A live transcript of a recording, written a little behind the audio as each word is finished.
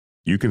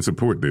You can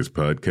support this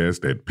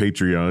podcast at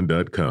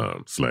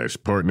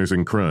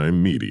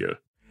patreon.com/partnersincrimemedia.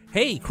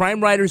 Hey,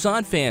 Crime Writers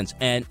On fans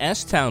and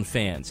S-Town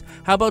fans,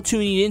 how about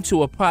tuning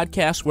into a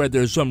podcast where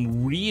there's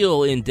some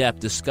real in-depth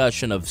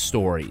discussion of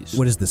stories?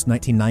 What is this,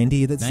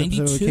 1990 that this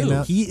episode came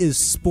out? He is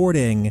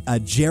sporting a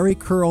Jerry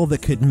curl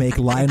that could make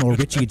Lionel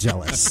Richie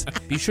jealous.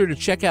 Be sure to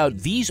check out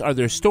These Are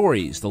Their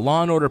Stories, the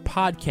Law & Order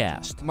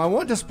podcast. My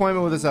one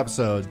disappointment with this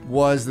episode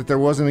was that there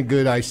wasn't a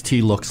good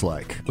Ice-T looks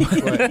like. What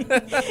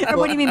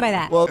do you mean by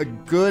that? Well, a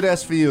good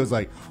SVU is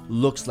like,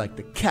 looks like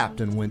the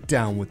captain went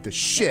down with the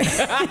shit.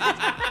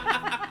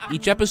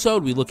 Each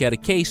episode, we look at a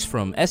case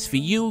from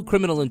SVU,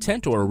 Criminal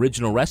Intent, or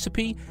Original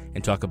Recipe,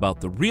 and talk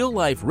about the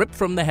real-life,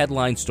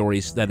 ripped-from-the-headline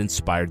stories that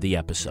inspired the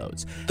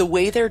episodes. The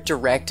way they're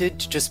directed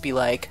to just be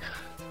like,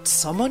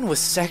 someone was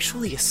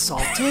sexually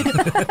assaulted?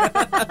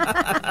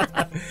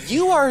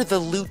 You are the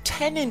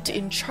lieutenant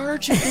in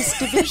charge of this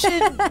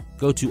division.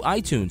 Go to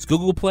iTunes,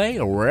 Google Play,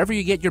 or wherever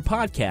you get your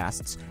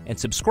podcasts, and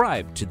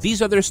subscribe to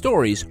These Are Their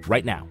Stories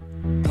right now.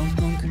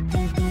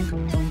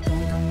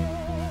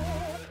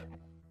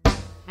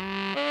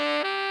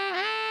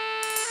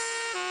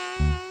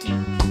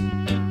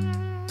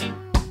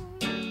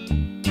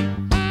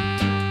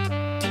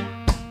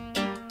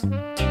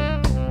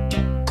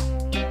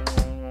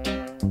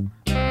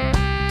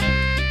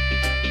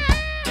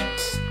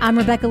 I'm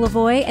Rebecca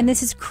Lavoie, and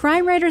this is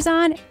Crime Writers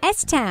On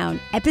S-Town,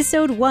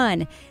 Episode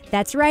 1.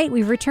 That's right,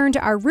 we've returned to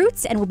our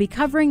roots, and we'll be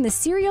covering the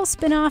serial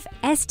spin-off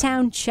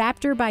S-Town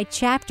chapter by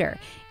chapter.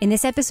 In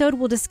this episode,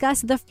 we'll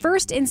discuss the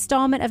first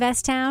installment of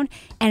S-Town,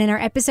 and in our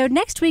episode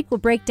next week, we'll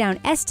break down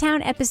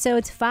S-Town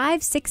episodes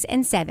 5, 6,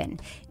 and 7.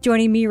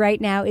 Joining me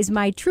right now is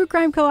my true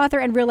crime co-author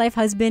and real-life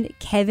husband,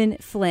 Kevin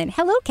Flynn.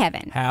 Hello,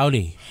 Kevin.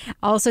 Howdy.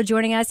 Also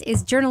joining us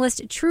is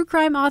journalist, true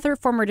crime author,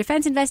 former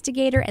defense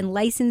investigator, and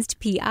licensed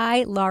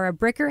PI, Laura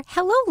Bricker.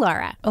 Hello,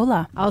 Laura.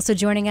 Hola. Also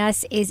joining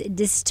us is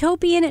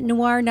dystopian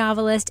noir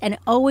novelist and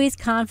always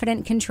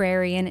confident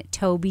contrarian,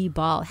 Toby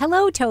Ball.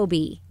 Hello,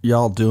 Toby.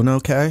 Y'all doing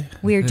okay?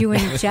 We're doing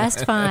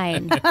just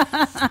fine.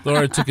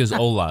 Laura took his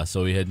hola,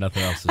 so he had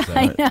nothing else to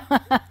say.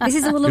 This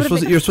is a little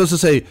bit. You're supposed to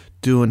say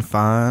doing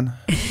fine.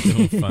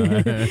 Doing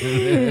fine.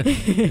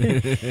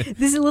 This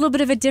is a little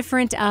bit of a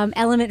different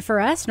element for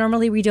us.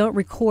 Normally, we don't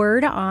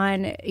record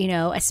on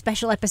a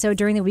special episode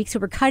during the week, so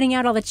we're cutting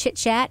out all the chit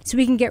chat so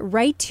we can get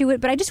right to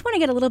it. But I just want to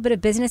get a little bit of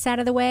business out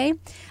of the way.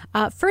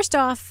 First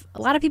off,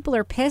 a lot of people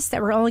are pissed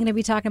that we're only going to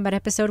be talking about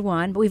episode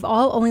 1, but we've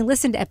all only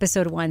listened to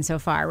episode 1 so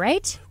far,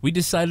 right? We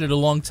decided a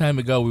long time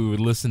ago we would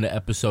listen to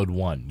episode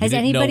 1. Has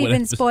anybody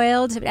been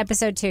spoiled at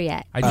episode 2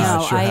 yet? I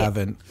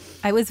haven't.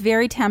 I was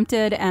very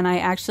tempted, and I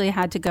actually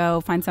had to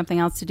go find something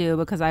else to do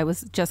because I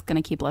was just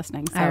going to keep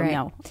listening. So,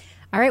 no.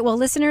 All right, well,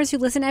 listeners who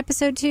listen to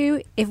episode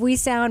 2, if we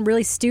sound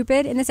really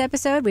stupid in this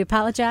episode, we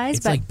apologize.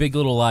 It's like Big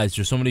Little Lies.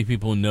 There's so many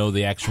people who know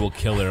the actual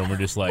killer, and we're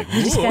just like,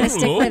 you just got to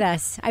stick with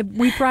us.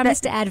 We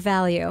promise to add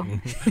value.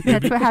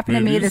 That's what happened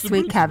to me this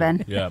week,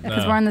 Kevin. Yeah,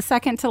 because we're on the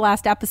second to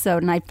last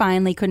episode, and I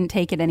finally couldn't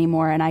take it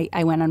anymore, and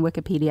I went on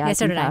Wikipedia. Yeah,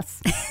 so did I.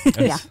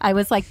 Yeah, I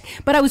was like,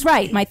 but I was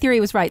right. My theory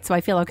was right, so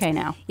I feel okay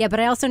now. Yeah, but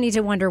I also need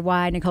to wonder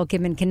why Nicole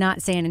Kidman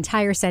cannot say an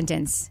entire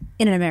sentence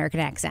in an American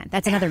accent.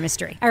 That's another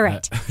mystery. All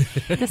right.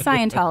 The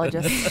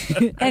Scientologist.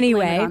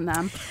 Anyway, on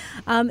them.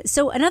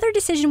 So another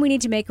decision we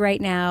need to make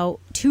right now,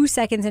 2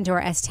 seconds into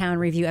our S-Town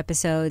review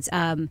episodes,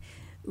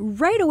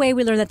 right away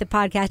we learned that the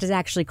podcast is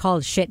actually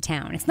called Shit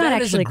Town. It's not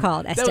actually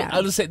called S-Town.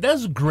 I was say that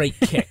was a great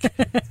kick.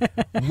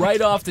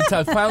 Right off the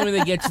top. Finally, when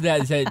they get to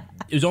that,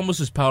 it was almost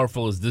as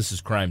powerful as This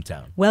Is Crime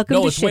Town.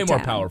 Welcome to it's Shit way more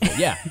Town. powerful.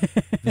 Yeah.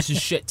 This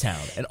is Shit Town.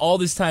 And all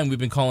this time we've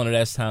been calling it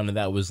S-Town, and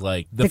that was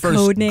like the first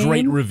code name?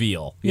 great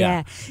reveal.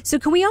 Yeah. So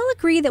can we all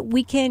agree that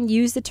we can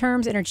use the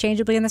terms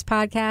interchangeably in this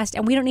podcast,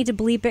 and we don't need to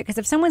bleep it? Because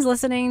if someone's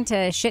listening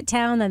to Shit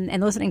Town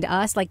and listening to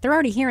us, like, they're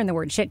already hearing the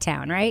word Shit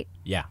Town, right?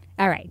 Yeah.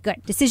 All right,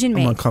 good. Decision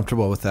made. I'm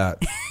uncomfortable with that.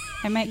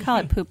 I might call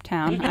it Poop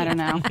Town. I don't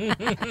know.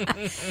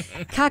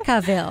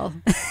 Cacaville.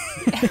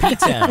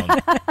 P-Town.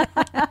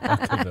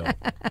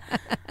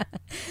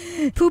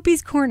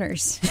 Poopy's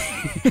Corners.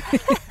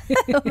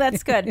 Oh,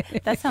 that's good.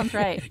 That sounds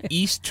right.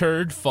 East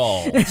Turd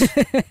Falls.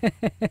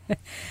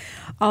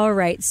 All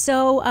right.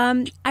 So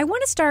I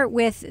want to start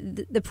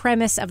with the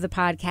premise of the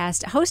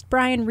podcast. Host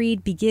Brian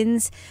Reed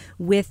begins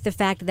with the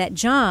fact that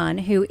John,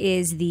 who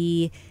is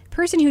the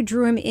person who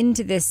drew him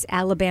into this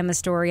Alabama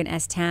story in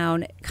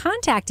S-Town,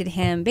 contacted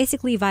him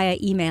basically via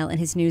email in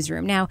his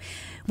newsroom. Now,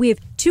 we have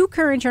 2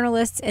 current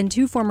journalists and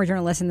 2 former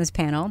journalists in this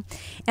panel,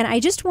 and I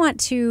just want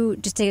to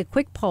take a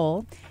quick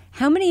poll.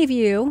 How many of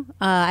you,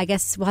 I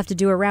guess we'll have to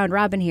do a round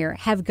robin here,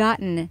 have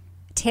gotten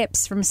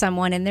tips from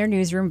someone in their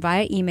newsroom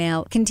via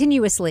email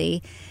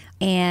continuously,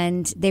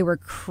 and they were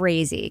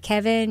crazy?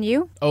 Kevin,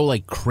 you? Oh,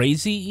 like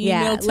crazy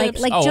email tips?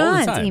 Like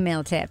John's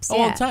email tips.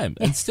 All the time,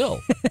 and still.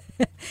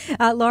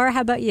 Laura,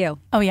 how about you?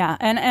 Oh, yeah.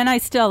 And I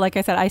still, like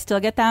I said, I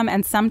still get them.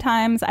 And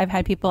sometimes I've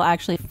had people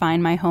actually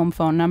find my home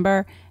phone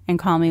number and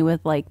call me with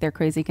like their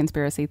crazy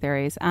conspiracy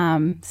theories.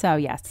 So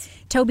yes.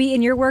 Toby,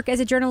 in your work as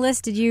a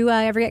journalist, did you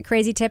ever get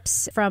crazy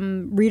tips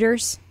from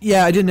readers?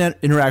 Yeah, I didn't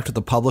interact with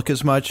the public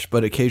as much,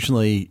 but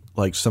occasionally,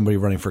 like somebody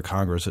running for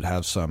Congress would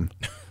have some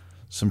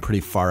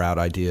pretty far out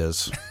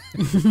ideas,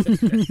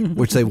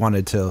 which they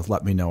wanted to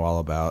let me know all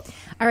about.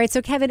 All right,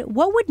 so Kevin,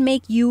 what would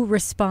make you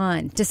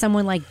respond to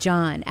someone like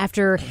John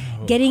after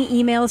getting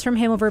emails from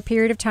him over a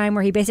period of time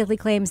where he basically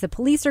claims the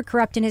police are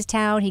corrupt in his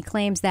town? He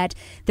claims that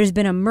there's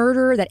been a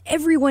murder that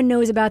everyone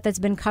knows about that's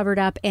been covered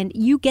up, and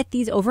you get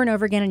these over and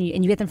over again, and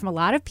you get them from a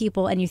lot of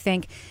people, and you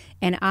think,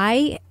 and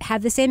I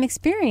have the same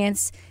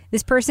experience.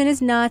 This person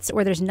is nuts,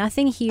 or there's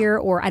nothing here,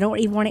 or I don't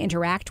even want to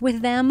interact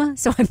with them,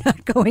 so I'm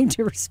not going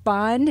to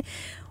respond.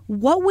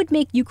 What would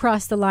make you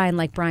cross the line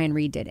like Brian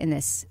Reed did in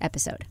this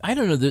episode? I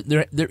don't know.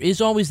 There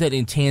is always that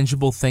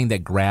intangible thing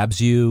that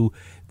grabs you,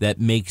 that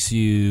makes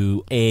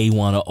you,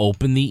 want to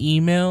open the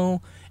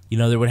email. You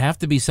know, there would have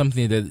to be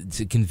something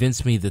to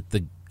convince me that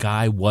the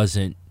guy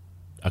wasn't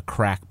a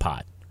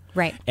crackpot.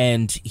 Right.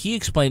 And he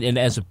explained, and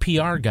as a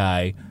PR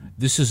guy,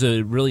 this is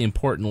a really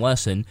important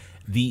lesson.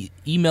 The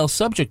email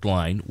subject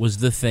line was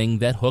the thing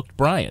that hooked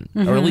Brian,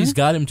 or at least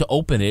got him to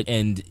open it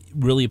and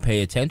really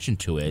pay attention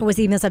to it. What was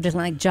the email subject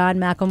line, like John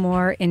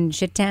McElmore in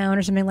Shittown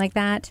or something like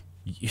that?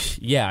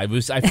 Yeah, I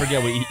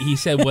forget what he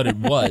said what it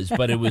was,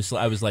 but it was.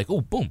 I was like,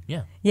 oh, boom,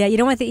 yeah. Yeah, you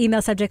don't want the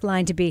email subject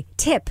line to be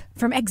tip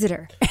from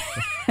Exeter.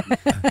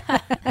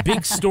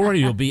 Big story.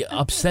 You'll be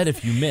upset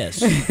if you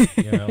miss.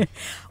 You know?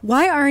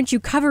 Why aren't you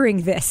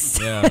covering this?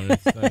 Yeah.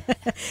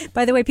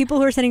 By the way, people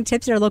who are sending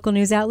tips to our local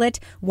news outlet,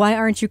 why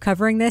aren't you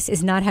covering this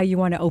is not how you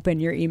want to open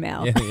your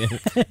email.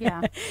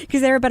 Yeah.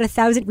 Because there are about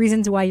 1,000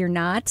 reasons why you're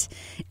not,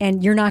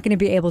 and you're not going to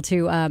be able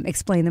to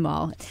explain them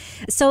all.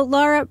 So,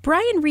 Laura,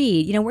 Brian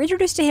Reed, we're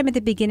introduced to him at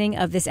the beginning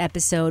of this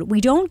episode.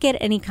 We don't get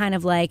any kind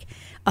of like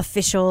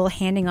official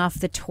handing off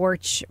the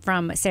torch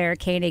from Sarah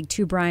Koenig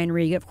to Brian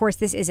Reed. Of course,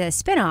 this is a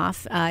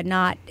spinoff.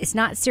 It's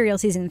not Serial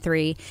Season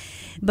 3.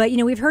 But,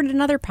 we've heard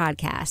in other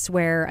podcasts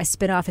where a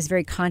spinoff is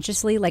very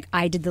consciously, like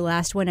I did the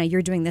last one, now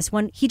you're doing this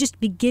one. He just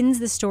begins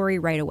the story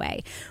right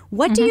away.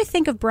 What do you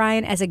think of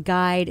Brian as a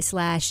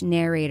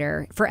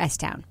guide/narrator for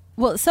S-Town?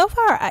 Well, so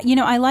far,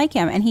 I like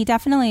him, and he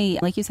definitely,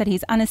 like you said,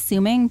 he's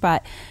unassuming,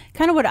 but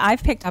kind of what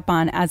I've picked up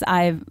on as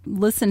I've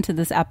listened to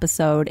this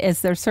episode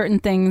is there's certain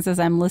things as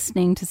I'm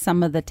listening to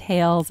some of the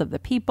tales of the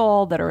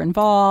people that are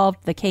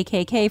involved, the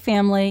KKK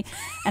family,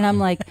 and I'm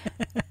like,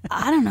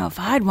 I don't know if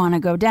I'd want to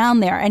go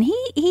down there. And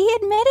he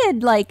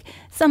admitted like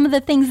some of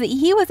the things that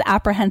he was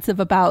apprehensive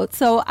about.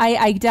 So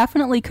I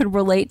definitely could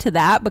relate to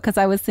that because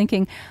I was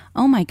thinking,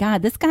 oh my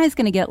God, this guy's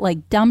going to get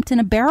like dumped in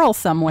a barrel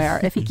somewhere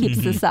if he keeps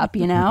this up,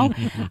 But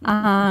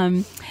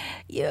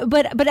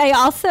I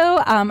also,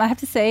 I have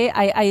to say,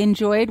 I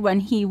enjoyed when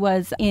he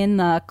was in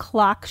the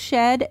clock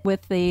shed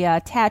with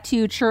the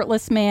tattooed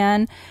shirtless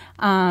man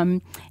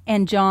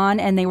and John,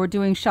 and they were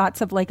doing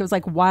shots of like, it was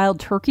like wild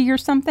turkey or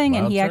something.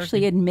 And he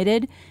actually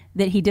admitted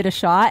that he did a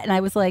shot. And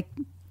I was like,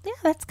 yeah,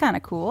 that's kind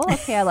of cool.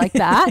 Okay, I like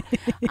that.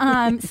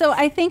 So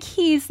I think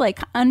he's like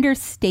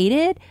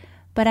understated.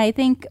 But I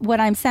think what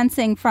I'm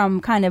sensing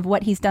from kind of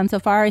what he's done so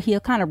far, he'll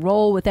kind of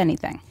roll with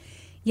anything.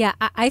 Yeah,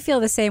 I feel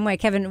the same way.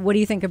 Kevin, what do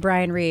you think of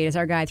Brian Reed as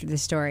our guide through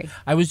this story?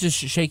 I was just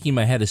shaking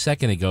my head a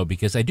second ago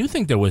because I do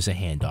think there was a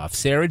handoff.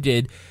 Sarah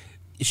did.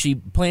 She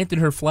planted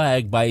her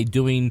flag by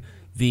doing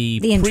the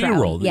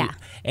pre-roll. Yeah.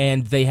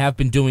 And they have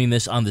been doing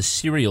this on the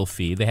Serial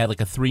feed. They had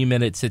like a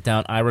 3-minute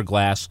sit-down, Ira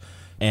Glass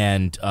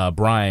and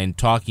Brian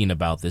talking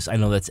about this. I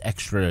know that's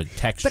extra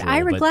textual. But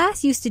Ira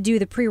Glass used to do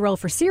the pre-roll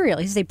for Serial.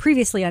 He used to say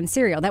previously on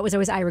Serial. That was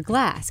always Ira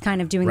Glass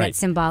kind of doing that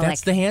symbolic That's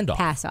the handoff.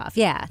 Pass-off.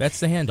 Yeah. That's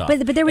the handoff.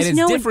 But there was and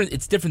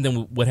it's different than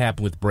what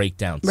happened with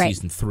Breakdown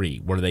Season 3,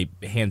 where they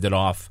handed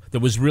off.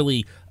 There was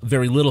really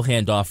very little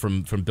handoff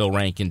from Bill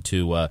Rankin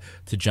to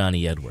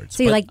Johnny Edwards. So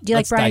do you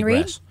like Brian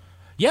Reed?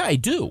 Yeah, I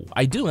do.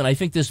 And I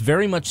think this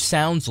very much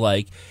sounds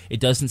like, it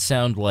doesn't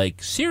sound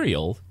like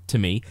Serial to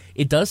me.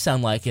 It does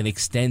sound like an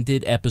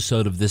extended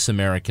episode of This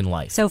American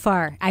Life. So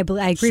far. I agree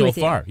with you.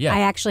 So far, yeah. I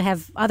actually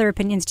have other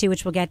opinions too,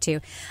 which we'll get to.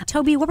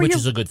 Toby, which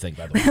is a good thing,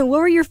 by the way. What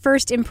were your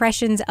first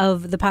impressions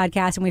of the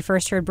podcast when we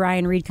first heard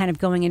Brian Reed kind of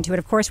going into it?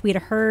 Of course, we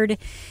had heard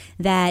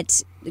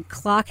that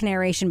clock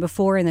narration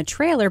before in the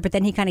trailer, but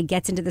then he kind of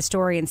gets into the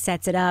story and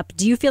sets it up.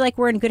 Do you feel like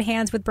we're in good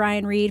hands with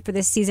Brian Reed for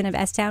this season of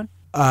S-Town?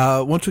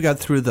 Once we got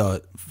through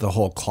the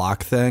whole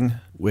clock thing,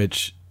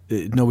 which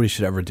nobody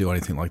should ever do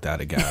anything like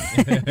that again.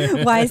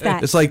 Why is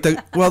that? It's like the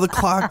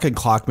clock and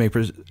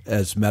clockmakers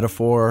as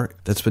metaphor,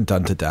 that's been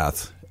done to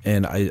death,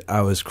 and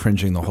I was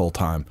cringing the whole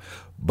time.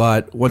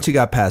 But once he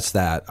got past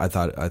that, I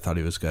thought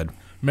he was good.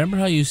 Remember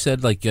how you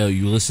said like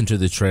you listened to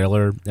the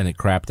trailer and it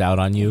crapped out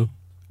on you?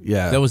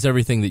 Yeah. That was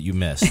everything that you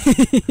missed.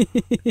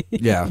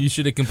 Yeah. You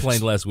should have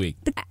complained last week.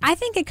 But I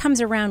think it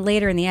comes around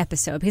later in the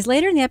episode, because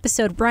later in the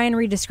episode, Brian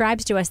Reed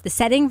describes to us the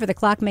setting for the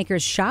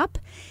clockmaker's shop.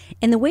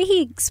 And the way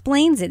he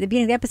explains it at the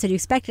beginning of the episode, you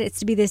expected it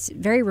to be this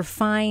very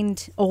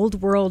refined,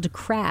 old world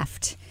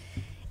craft.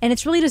 And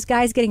it's really just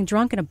guys getting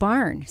drunk in a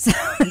barn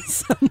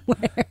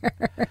somewhere.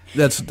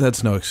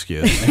 That's no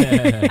excuse.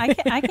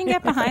 I can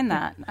get behind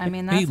that. I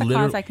mean, that's a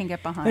cause I can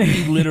get behind.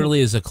 He literally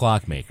is a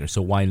clockmaker,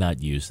 so why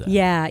not use that?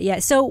 Yeah.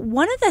 So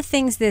one of the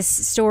things this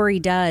story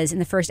does in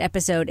the first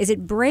episode is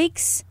it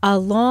breaks a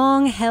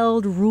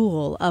long-held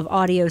rule of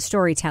audio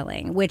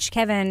storytelling, which,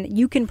 Kevin,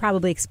 you can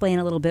probably explain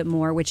a little bit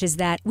more, which is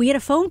that we get a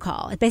phone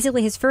call. It's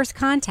basically his first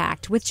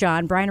contact with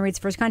John, Brian Reed's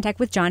first contact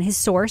with John, his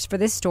source for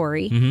this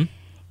story. Mm-hmm.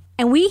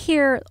 And we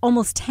hear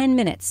almost 10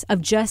 minutes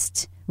of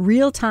just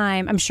real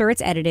time. I'm sure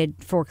it's edited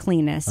for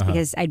cleanness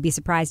because I'd be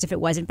surprised if it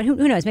wasn't. But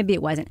who knows? Maybe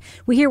it wasn't.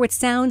 We hear what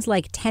sounds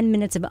like 10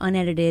 minutes of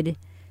unedited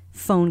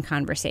phone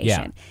conversation.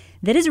 Yeah.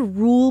 That is a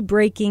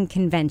rule-breaking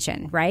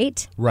convention,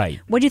 right?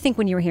 Right. What do you think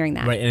when you were hearing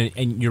that? Right,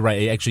 and you're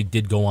right. It actually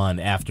did go on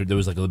after. There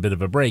was like a bit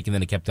of a break, and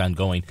then it kept on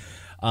going.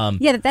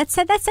 That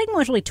segment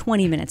was really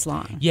 20 minutes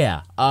long.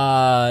 Yeah.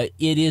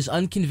 It is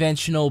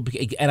unconventional,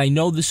 and I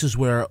know this is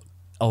where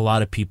a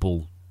lot of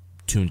people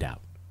tuned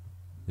out.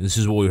 This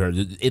is what we heard.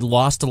 It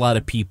lost a lot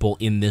of people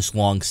in this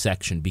long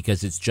section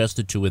because it's just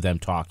the two of them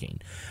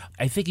talking.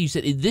 I think you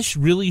said this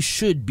really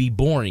should be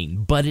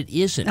boring, but it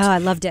isn't. Oh, I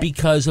loved it.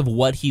 Because of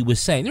what he was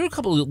saying. There were a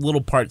couple of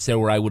little parts there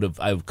where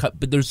I've cut,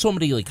 but there's so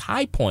many like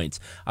high points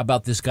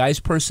about this guy's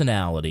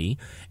personality,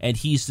 and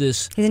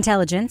his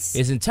intelligence,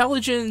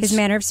 his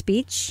manner of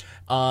speech,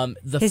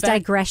 his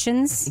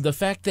digressions, the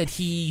fact that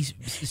he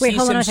wait,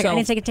 hold on a second. I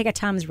need to take a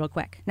Tom's real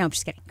quick. No, I'm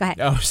just kidding. Go ahead.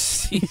 Oh,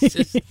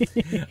 Jesus.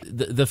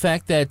 the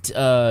fact that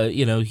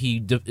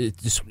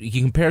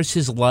he compares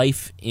his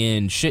life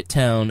in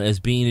Shittown as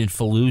being in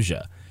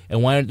Fallujah.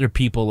 And why aren't there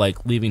people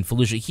like leaving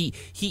Fallujah?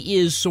 He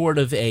is sort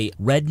of a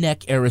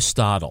redneck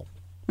Aristotle.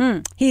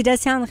 He does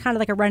sound kind of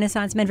like a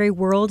Renaissance man, very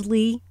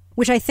worldly,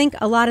 which I think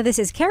a lot of this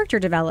is character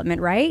development,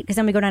 right? Because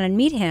then we go down and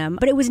meet him.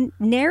 But it was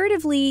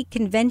narratively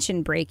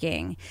convention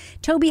breaking.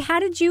 Toby, how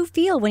did you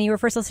feel when you were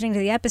first listening to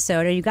the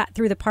episode and you got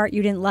through the part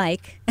you didn't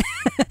like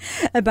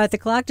about the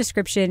clock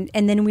description,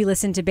 and then we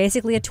listened to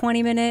basically a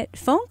 20-minute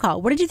phone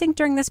call? What did you think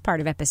during this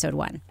part of episode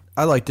 1?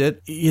 I liked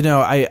it. You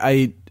know,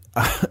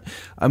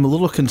 I'm a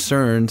little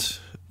concerned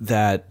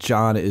that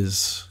John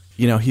is,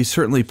 he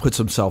certainly puts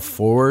himself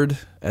forward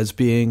as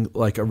being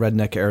like a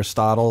redneck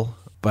Aristotle,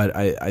 but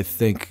I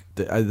think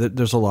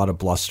there's a lot of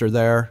bluster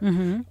there.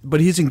 Mm-hmm.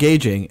 But he's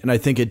engaging, and I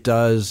think it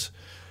does,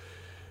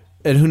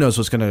 and who knows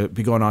what's going to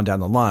be going on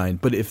down the line,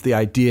 but if the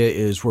idea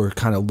is we're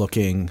kind of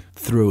looking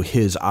through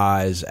his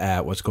eyes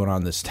at what's going on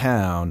in this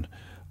town,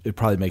 it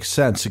probably makes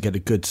sense to get a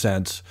good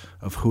sense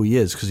of who he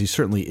is, because he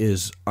certainly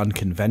is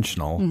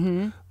unconventional.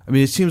 Mm-hmm. I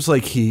mean, it seems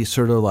like he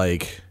sort of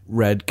like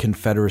read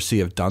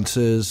Confederacy of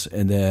Dunces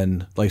and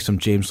then like some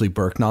James Lee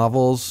Burke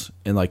novels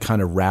and like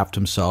kind of wrapped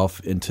himself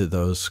into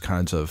those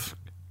kinds of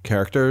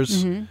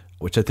characters,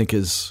 which I think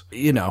is,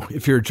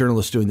 if you're a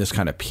journalist doing this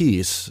kind of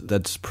piece,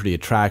 that's pretty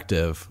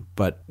attractive.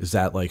 But is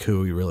that like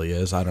who he really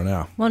is? I don't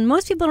know. Well,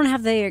 most people don't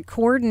have the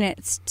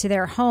coordinates to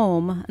their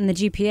home and the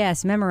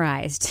GPS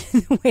memorized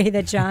the way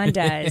that John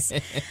does.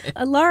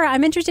 Laura,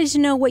 I'm interested to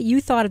know what you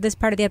thought of this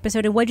part of the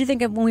episode, and what did you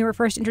think of when we were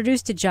first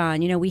introduced to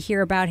John? We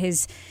hear about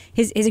his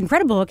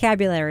incredible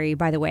vocabulary,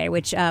 by the way,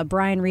 which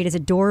Brian Reed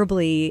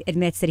adorably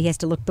admits that he has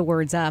to look the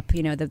words up,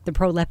 the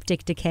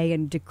proleptic decay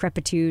and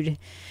decrepitude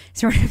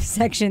sort of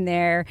section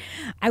there.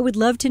 I would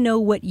love to know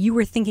what you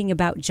were thinking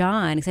about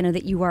John, because I know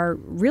that you are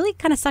really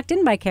kind of sucked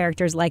in by characters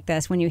like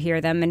this when you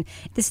hear them, and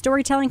the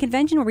storytelling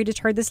convention where we just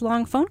heard this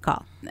long phone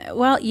call.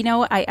 Well,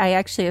 I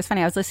actually, it's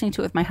funny, I was listening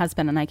to it with my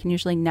husband, and I can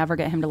usually never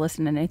get him to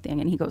listen to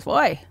anything, and he goes,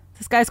 boy,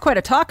 this guy's quite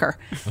a talker.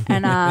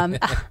 And I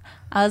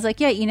was like,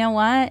 yeah, you know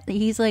what?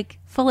 He's like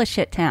full of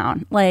shit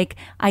town. Like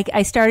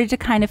I started to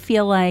kind of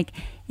feel like,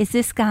 is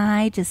this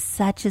guy just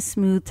such a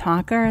smooth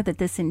talker that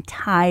this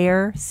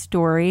entire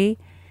story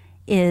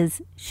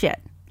is shit?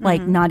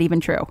 Like not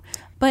even true.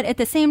 But at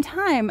the same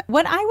time,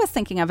 what I was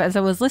thinking of as I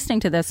was listening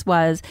to this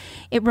was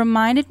it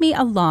reminded me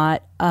a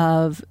lot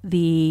of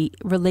the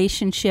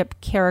relationship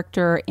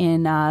character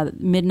in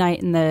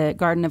Midnight in the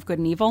Garden of Good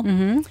and Evil.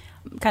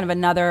 Mm-hmm. Kind of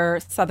another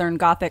Southern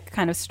Gothic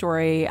kind of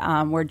story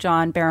where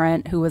John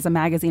Barrett, who was a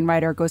magazine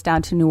writer, goes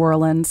down to New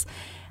Orleans.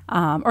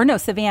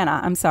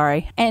 Savannah, I'm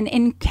sorry, and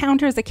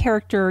encounters a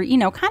character,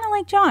 kind of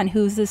like John,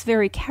 who's this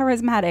very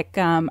charismatic,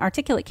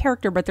 articulate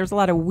character, but there's a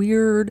lot of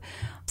weird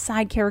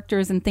side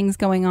characters and things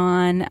going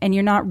on, and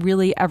you're not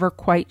really ever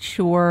quite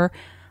sure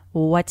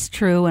what's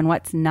true and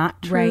what's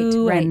not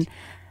true. Right. And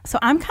so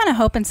I'm kind of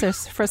hoping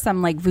for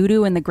some like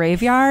voodoo in the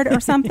graveyard or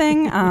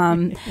something.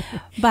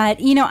 But,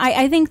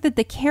 I think that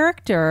the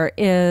character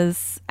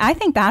I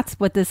think that's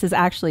what this is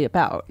actually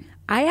about.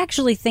 I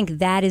actually think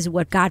that is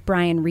what got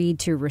Brian Reed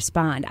to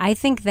respond. I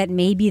think that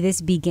maybe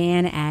this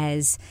began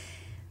as,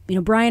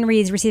 Brian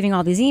Reed's receiving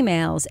all these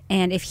emails,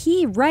 and if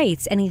he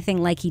writes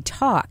anything like he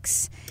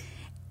talks,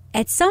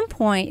 at some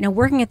point,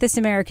 working at This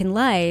American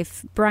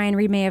Life, Brian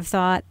Reed may have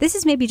thought, this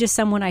is maybe just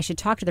someone I should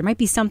talk to. There might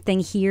be something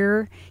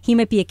here. He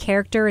might be a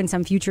character in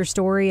some future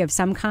story of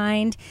some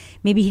kind.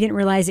 Maybe he didn't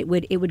realize it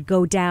would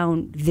go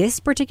down this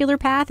particular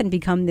path and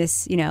become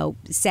this,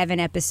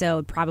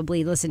 7-episode,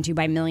 probably listened to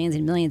by millions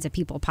and millions of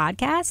people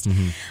podcast.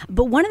 Mm-hmm.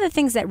 But one of the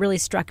things that really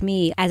struck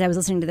me as I was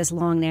listening to this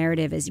long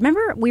narrative is,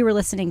 remember we were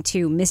listening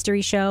to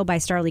Mystery Show by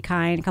Starlee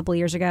Kine a couple of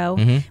years ago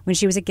when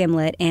she was at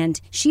Gimlet, and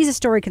she's a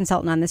story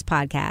consultant on this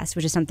podcast,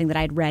 which is something that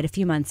I'd read a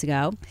few months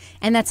ago,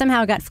 and that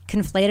somehow got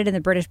conflated in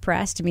the British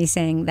press to me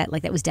saying that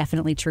that was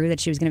definitely true, that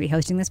she was going to be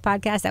hosting this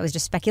podcast. That was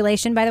just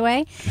speculation, by the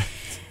way.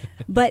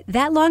 But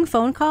that long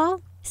phone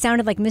call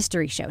sounded like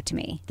Mystery Show to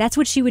me. That's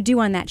what she would do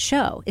on that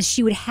show, is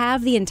she would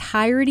have the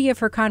entirety of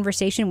her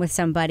conversation with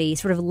somebody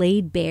sort of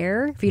laid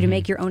bare for you to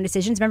make your own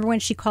decisions. Remember when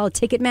she called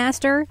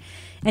Ticketmaster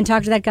and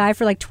talked to that guy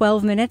for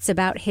 12 minutes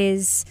about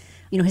his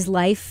his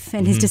life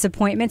and his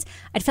disappointments?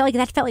 I felt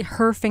like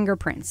her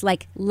fingerprints.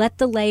 Let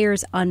the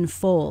layers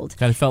unfold.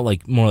 Kind of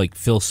felt more like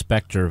Phil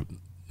Spector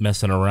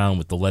messing around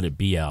with the Let It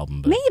Be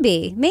album. But.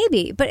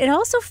 Maybe. But it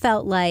also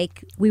felt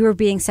like we were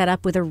being set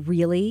up with a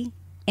really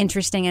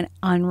interesting and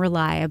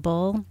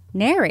unreliable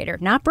narrator.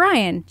 Not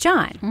Brian,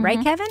 John.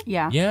 Right, Kevin?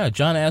 Yeah. Yeah,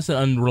 John as an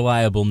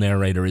unreliable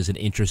narrator is an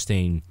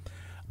interesting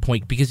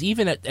point, because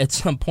even at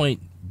some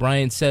point,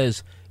 Brian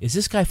says, is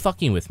this guy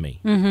fucking with me?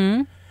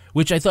 Mm-hmm.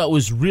 Which I thought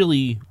was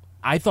really...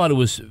 I thought it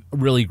was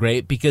really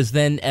great, because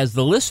then as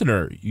the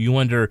listener, you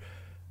wonder,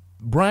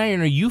 Brian,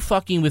 are you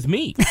fucking with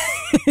me?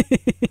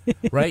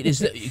 Right?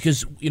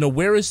 Because,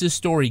 where is this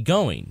story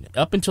going?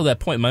 Up until that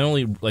point, my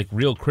only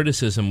real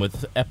criticism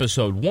with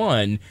episode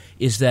 1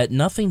 is that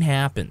nothing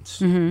happens.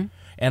 Mm-hmm.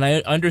 And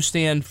I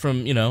understand from,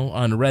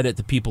 on Reddit,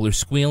 the people are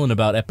squealing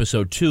about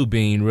episode 2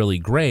 being really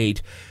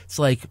great. It's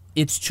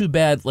it's too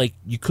bad,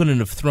 you couldn't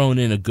have thrown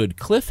in a good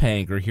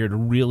cliffhanger here to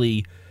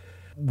really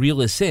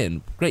reel us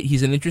in. Great,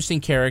 he's an interesting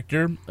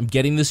character. I'm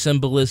getting the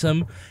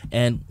symbolism,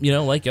 and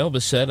like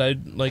Elvis said,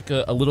 I'd like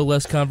a little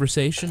less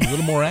conversation, a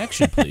little more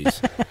action,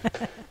 please.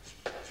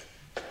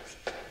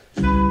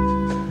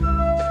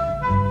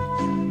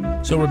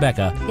 So,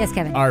 Rebecca. Yes,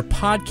 Kevin. Our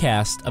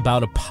podcast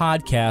about a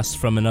podcast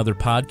from another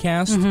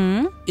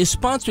podcast is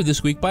sponsored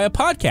this week by a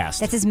podcast.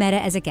 That's as meta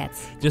as it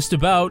gets. Just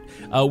about.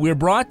 We're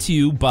brought to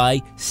you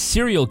by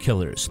Serial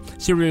Killers.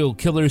 Serial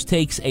Killers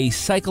takes a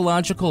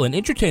psychological and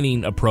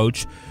entertaining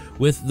approach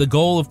with the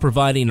goal of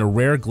providing a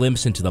rare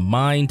glimpse into the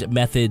mind,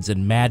 methods,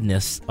 and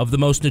madness of the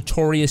most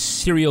notorious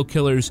serial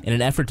killers in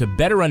an effort to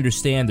better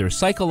understand their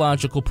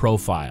psychological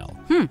profile.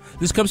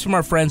 This comes from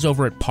our friends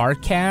over at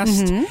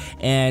Parcast,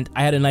 and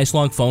I had a nice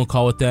long phone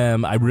call with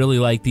them. I really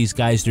like these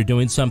guys. They're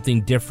doing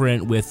something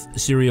different with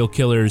serial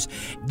killers.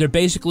 They're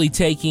basically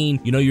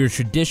taking, your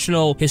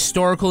traditional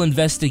historical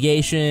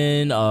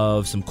investigation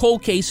of some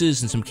cold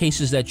cases and some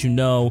cases that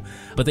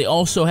but they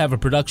also have a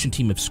production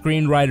team of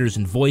screenwriters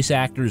and voice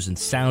actors and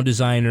sound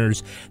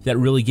designers that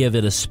really give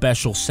it a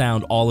special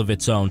sound all of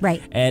its own.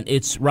 Right. And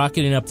it's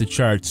rocketing up the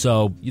charts.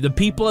 So the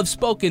people have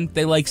spoken.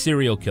 They like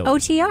serial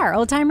killers. OTR,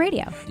 Old Time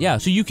Radio. Yeah,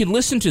 so you can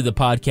listen to the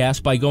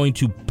podcast by going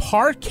to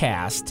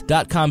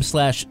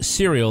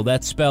parcast.com/serial.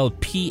 That's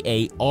spelled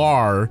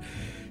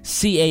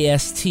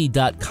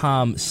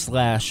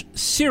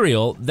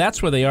PARCAST.com/serial.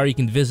 That's where they are. You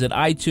can visit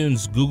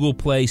iTunes, Google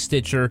Play,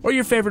 Stitcher, or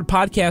your favorite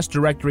podcast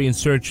directory and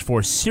search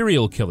for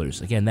Serial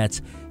Killers. Again,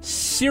 that's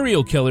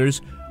Serial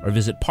Killers, or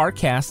visit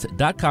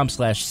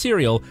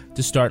parcast.com/serial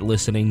to start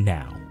listening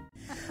now.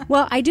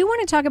 Well, I do want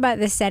to talk about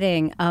the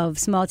setting of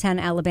small town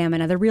Alabama.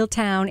 Now, the real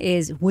town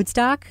is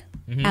Woodstock,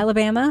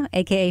 Alabama,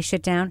 a.k.a.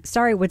 Shittown.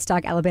 Sorry,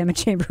 Woodstock, Alabama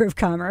Chamber of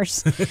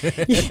Commerce.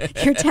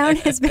 Your town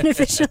has been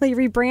officially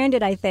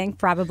rebranded, I think,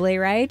 probably,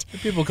 right?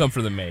 People come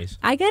for the maze.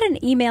 I got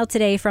an email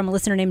today from a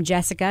listener named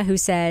Jessica who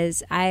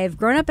says, I've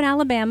grown up in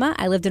Alabama.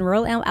 I lived in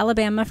rural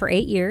Alabama for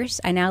 8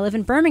 years. I now live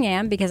in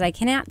Birmingham because I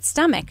cannot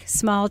stomach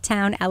small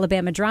town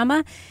Alabama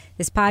drama.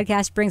 This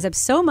podcast brings up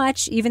so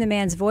much, even the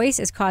man's voice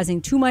is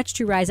causing too much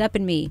to rise up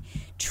in me.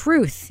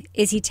 Truth.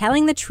 Is he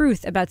telling the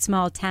truth about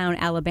small town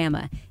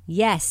Alabama?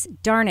 Yes,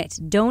 darn it.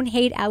 Don't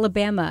hate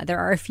Alabama. There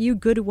are a few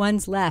good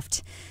ones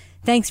left.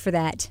 Thanks for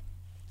that,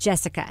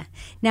 Jessica.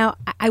 Now,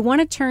 I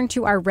want to turn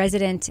to our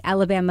resident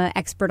Alabama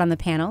expert on the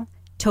panel,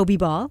 Toby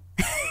Ball.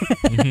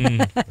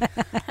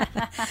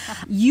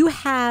 You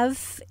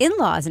have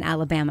in-laws in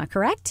Alabama,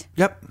 correct?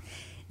 Yep.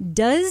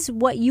 Does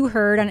what you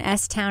heard on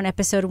S-Town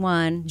Episode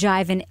 1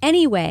 jive in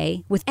any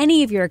way with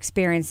any of your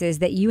experiences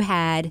that you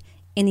had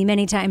in the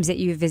many times that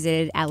you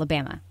visited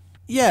Alabama?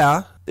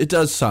 Yeah, it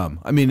does some.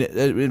 I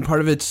mean, part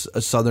of it's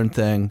a Southern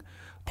thing.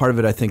 Part of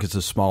it, I think, is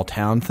a small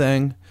town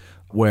thing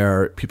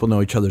where people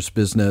know each other's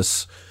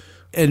business.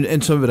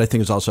 And some of it, I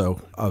think, is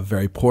also a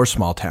very poor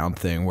small town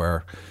thing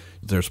where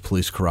there's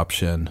police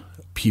corruption,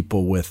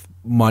 people with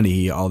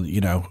money,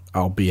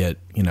 albeit,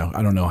 I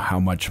don't know how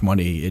much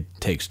money it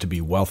takes to be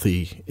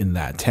wealthy in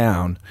that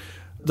town.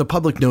 The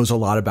public knows a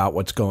lot about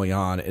what's going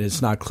on, and it's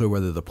not clear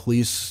whether the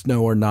police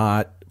know or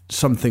not.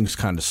 Some things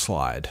kind of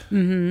slide.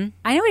 Mm-hmm.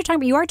 I know what you're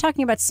talking about. You are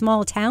talking about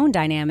small town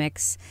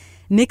dynamics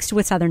mixed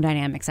with Southern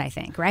dynamics, I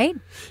think, right?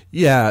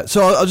 Yeah.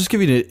 So I'll just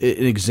give you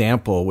an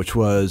example, which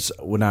was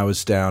when I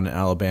was down in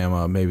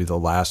Alabama, maybe the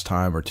last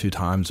time or 2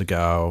 times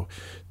ago.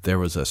 There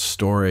was a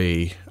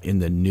story in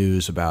the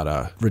news about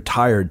a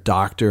retired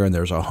doctor, and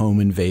there was a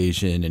home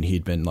invasion, and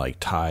he'd been like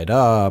tied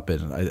up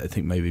and I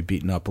think maybe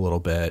beaten up a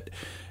little bit,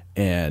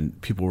 and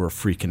people were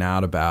freaking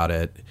out about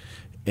it.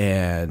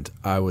 And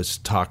I was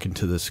talking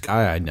to this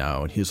guy I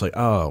know, and he was like,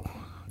 "Oh,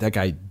 that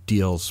guy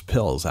deals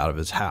pills out of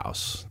his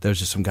house. There's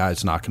just some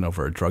guys knocking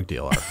over a drug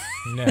dealer."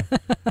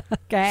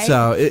 Okay.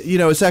 So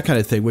it's that kind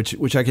of thing,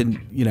 which I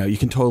can you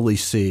can totally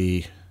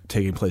see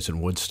taking place in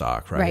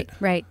Woodstock, right?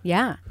 Right.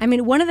 Yeah. I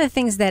mean, one of the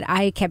things that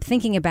I kept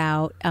thinking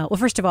about, well,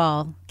 first of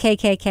all,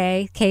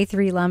 KKK,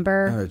 K3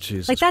 Lumber. Oh,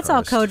 Jesus like that's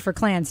all Christ. code for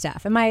Klan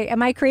stuff. Am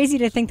I crazy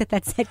to think that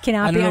that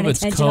cannot I be don't know if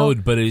it's unintentional?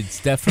 code, but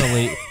it's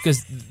definitely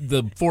because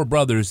the 4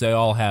 brothers, they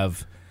all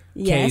have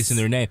K's in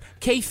their name.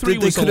 K3 They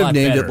was could a have lot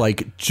named better. it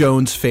like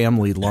Jones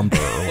Family Lumber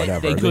or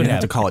whatever. They They could didn't have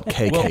have. to call it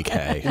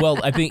KKK. Well,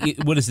 I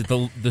think what is it?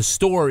 The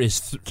store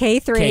is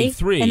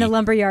K3, and the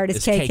lumberyard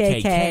is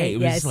KKK. It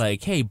was Yes.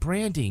 like, hey,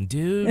 branding,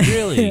 dude,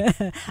 really?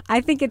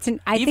 I think it's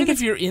Even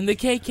if you're in the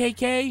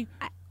KKK,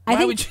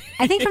 would you?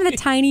 I think from the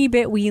tiny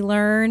bit we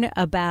learn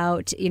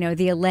about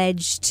the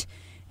alleged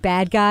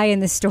bad guy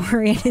in the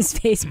story and his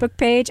Facebook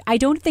page, I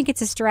don't think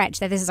it's a stretch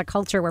that this is a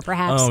culture where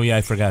perhaps Oh yeah,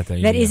 I forgot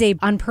that. that is a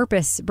on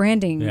purpose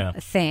branding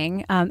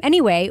thing.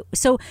 Anyway,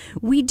 so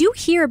we do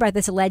hear about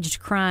this alleged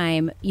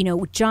crime.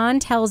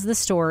 John tells the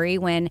story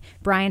when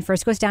Brian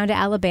first goes down to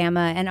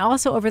Alabama, and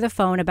also over the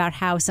phone about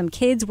how some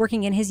kids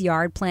working in his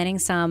yard planting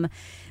some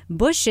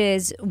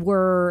bushes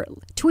were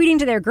tweeting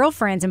to their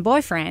girlfriends and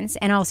boyfriends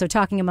and also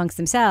talking amongst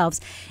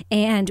themselves.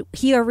 And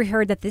he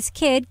overheard that this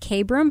kid,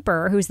 Kabram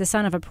Burr, who's the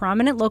son of a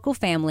prominent local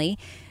family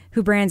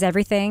who brands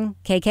everything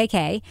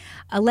KKK,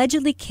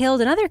 allegedly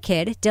killed another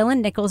kid,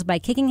 Dylan Nichols, by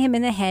kicking him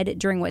in the head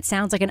during what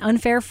sounds like an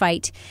unfair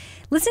fight.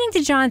 Listening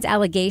to John's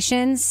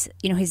allegations,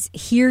 his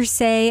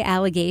hearsay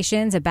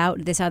allegations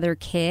about this other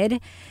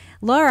kid,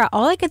 Laura,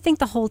 all I could think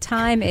the whole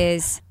time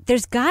is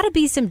there's got to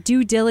be some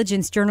due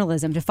diligence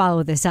journalism to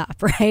follow this up,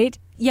 right?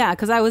 Yeah,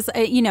 because I was,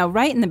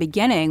 right in the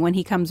beginning when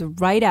he comes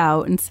right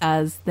out and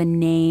says the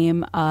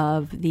name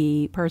of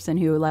the person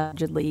who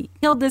allegedly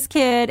killed this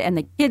kid and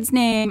the kid's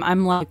name,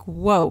 I'm like,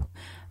 whoa.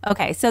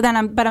 Okay, so then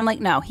I'm like,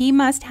 no, he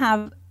must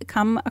have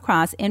come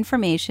across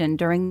information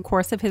during the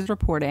course of his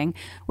reporting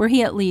where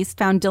he at least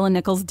found Dylan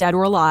Nichols dead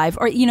or alive,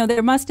 or,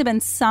 there must have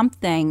been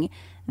something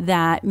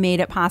that made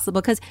it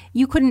possible, because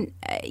you couldn't,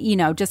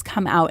 just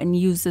come out and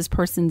use this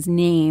person's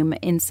name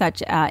in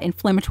such an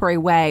inflammatory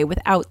way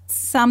without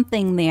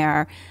something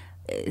there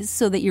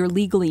so that you're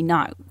legally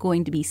not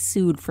going to be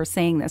sued for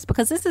saying this,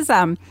 because this is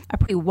a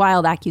pretty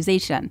wild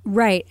accusation.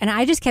 Right. And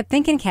I just kept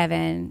thinking,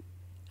 Kevin,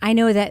 I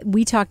know that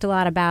we talked a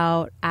lot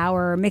about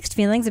our mixed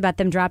feelings about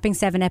them dropping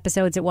 7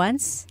 episodes at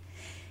once,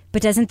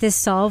 but doesn't this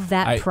solve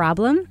that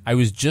problem? I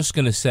was just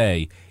going to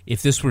say,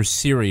 if this were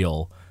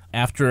Serial,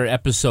 after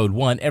episode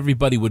 1,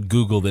 everybody would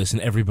Google this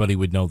and everybody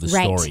would know the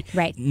story.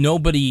 Right.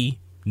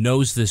 Nobody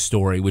knows this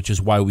story, which is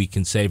why we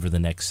can savor the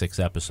next 6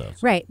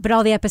 episodes. Right. But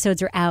all the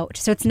episodes are out.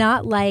 So it's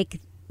not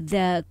like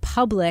the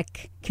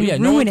public can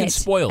ruin no one it. can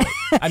spoil it.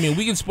 I mean,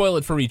 we can spoil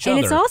it for each other.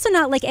 And it's also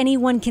not like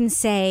anyone can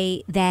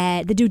say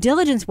that the due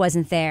diligence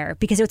wasn't there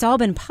because it's all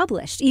been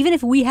published. Even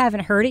if we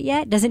haven't heard it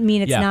yet, doesn't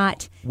mean it's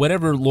not.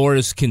 Whatever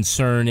Laura's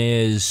concern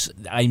is,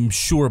 I'm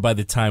sure by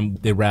the time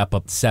they wrap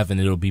up 7,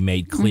 it'll be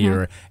made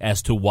clear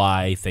as to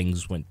why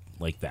things went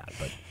like that.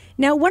 But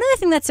now, one other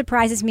thing that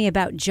surprises me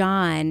about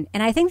John,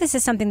 and I think this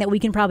is something that we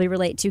can probably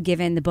relate to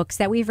given the books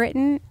that we've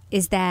written,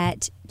 is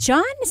that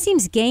John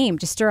seems game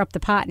to stir up the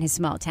pot in his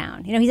small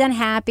town. He's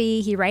unhappy.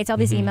 He writes all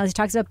these emails. He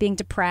talks about being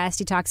depressed.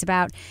 He talks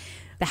about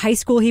the high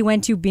school he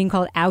went to being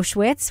called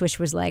Auschwitz, which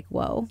was like,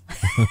 whoa,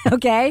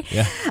 okay.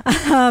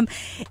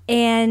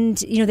 And,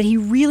 that he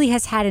really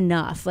has had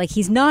enough. Like,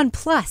 he's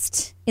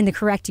nonplussed in the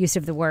correct use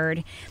of the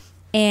word.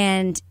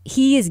 And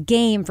he is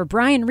game for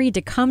Brian Reed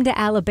to come to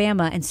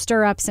Alabama and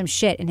stir up some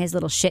shit in his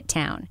little shit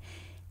town.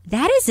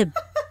 That is a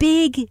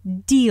big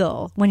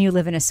deal when you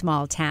live in a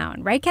small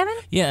town. Right, Kevin?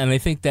 yeah, and I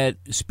think that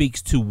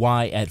speaks to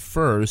why at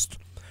first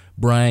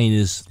Brian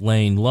is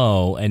laying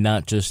low and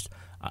not just,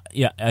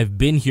 I've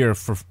been here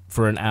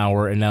for an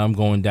hour and now I'm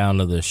going down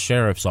to the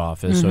sheriff's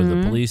office or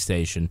the police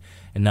station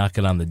and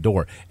knocking on the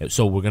door.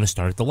 So we're going to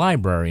start at the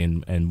library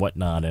and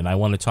whatnot, and I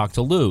want to talk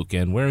to Luke,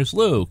 and where's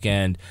Luke?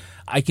 And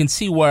I can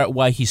see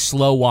why he's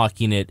slow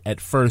walking it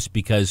at first,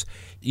 because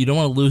you don't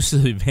want to lose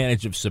the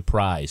advantage of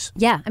surprise.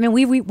 Yeah, I mean,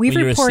 we've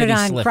reported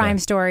on slipper. crime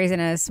stories in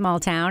a small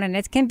town, and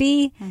it can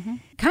be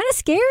kind of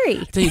scary.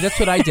 I tell you, that's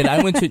what I did.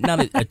 I went to not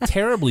a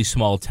terribly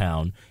small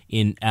town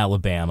in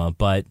Alabama,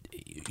 but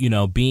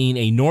being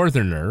a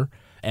northerner,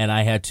 and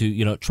I had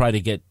to try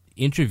to get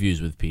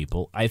interviews with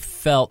people, I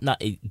felt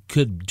it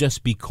could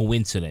just be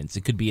coincidence.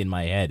 It could be in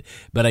my head,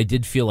 but I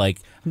did feel like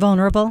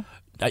vulnerable.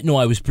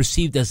 I was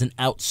perceived as an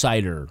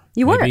outsider.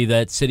 You were. Maybe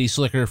that city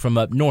slicker from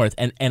up north,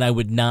 and I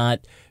would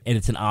not, and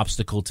it's an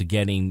obstacle to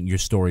getting your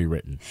story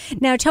written.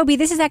 Now, Toby,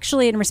 this is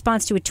actually in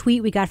response to a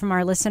tweet we got from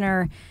our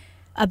listener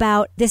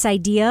about this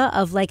idea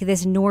of like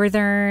this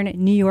northern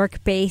New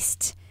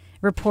York-based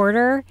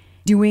reporter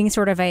doing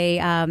sort of a,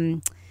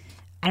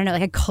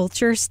 like a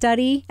culture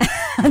study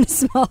on a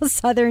small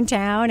southern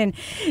town. And,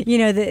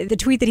 the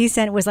tweet that he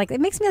sent was like, it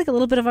makes me like a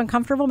little bit of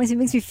uncomfortable. It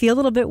makes me feel a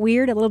little bit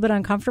weird, a little bit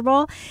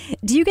uncomfortable.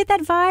 Do you get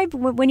that vibe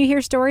when you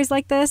hear stories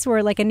like this,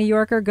 where like a New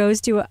Yorker goes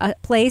to a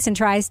place and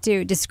tries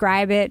to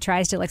describe it,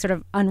 tries to like sort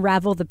of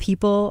unravel the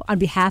people on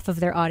behalf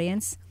of their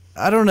audience?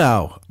 I don't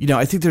know.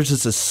 I think there's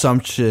this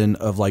assumption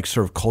of like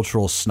sort of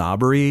cultural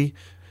snobbery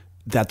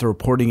that the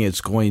reporting is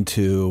going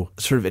to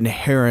sort of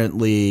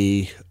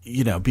inherently,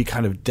 be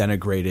kind of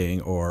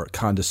denigrating or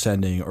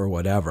condescending or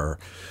whatever.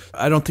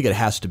 I don't think it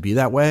has to be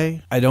that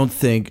way. I don't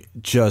think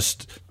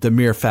just the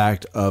mere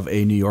fact of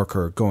a New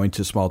Yorker going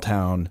to small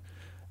town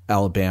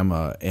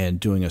Alabama and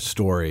doing a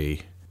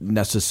story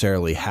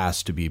necessarily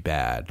has to be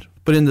bad.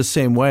 But in the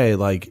same way,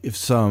 like if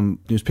some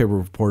newspaper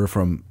reporter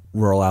from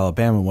rural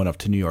Alabama went up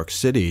to New York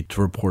City to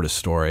report a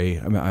story,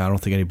 I mean, I don't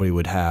think anybody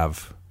would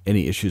have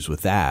any issues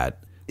with that.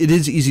 It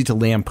is easy to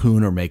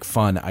lampoon or make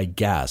fun, I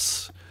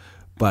guess,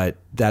 but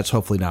that's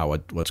hopefully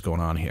not what's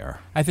going on here.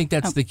 I think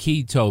that's the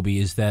key, Toby,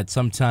 is that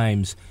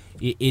sometimes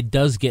it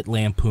does get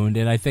lampooned,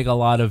 and I think a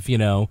lot of,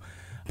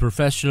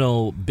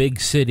 professional big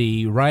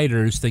city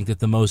writers think that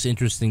the most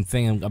interesting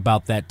thing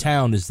about that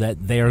town is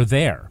that they're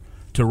there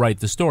to write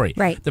the story.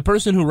 Right. The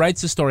person who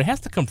writes the story has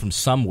to come from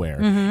somewhere,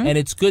 and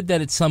it's good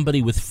that it's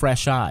somebody with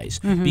fresh eyes,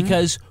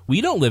 because we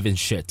don't live in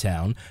shit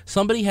town.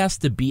 Somebody has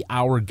to be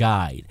our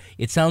guide.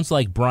 It sounds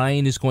like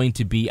Brian is going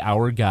to be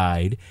our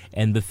guide,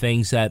 and the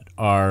things that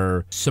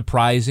are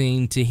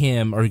surprising to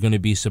him are going to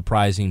be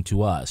surprising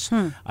to us.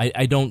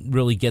 I don't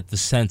really get the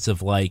sense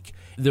of like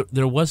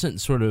there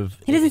wasn't sort of...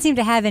 He doesn't seem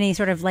to have any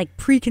sort of like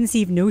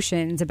preconceived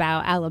notions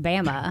about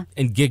Alabama.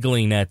 And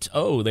giggling at,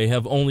 they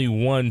have only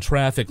one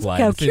traffic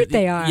light. How cute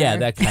they are. Yeah,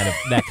 that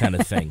kind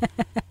of thing.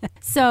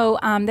 So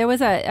there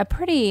was a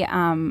pretty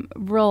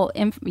real,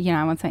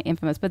 I won't say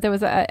infamous, but there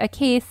was a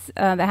case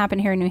that happened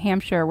here in New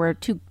Hampshire where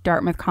 2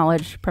 Dartmouth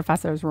College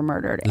professors were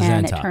murdered.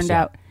 And it turned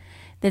out,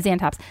 the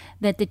Xantops,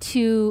 that the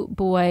 2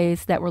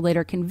 boys that were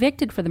later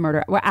convicted for the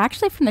murder were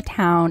actually from the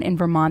town in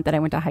Vermont that I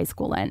went to high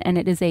school in. And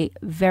it is a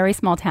very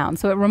small town.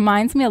 So it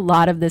reminds me a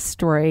lot of this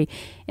story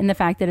in the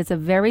fact that it's a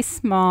very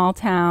small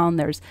town.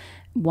 There's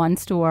one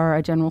store,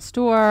 a general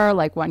store,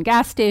 like one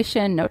gas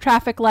station, no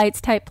traffic lights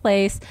type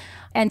place.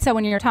 And so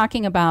when you're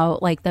talking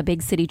about like the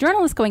big city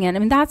journalists going in, I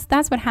mean,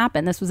 that's what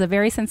happened. This was a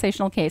very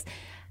sensational case.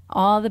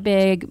 All the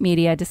big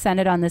media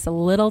descended on this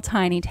little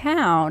tiny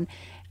town,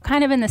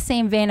 kind of in the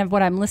same vein of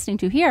what I'm listening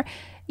to here.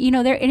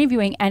 They're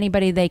interviewing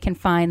anybody they can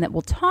find that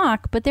will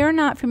talk, but they're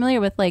not familiar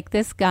with like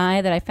this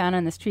guy that I found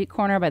on the street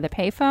corner by the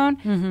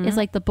payphone is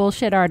like the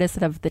bullshit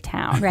artist of the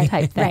town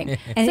type thing. Right.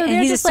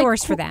 And he's a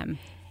source for them.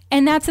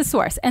 And that's a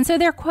source. And so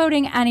they're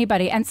quoting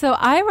anybody. And so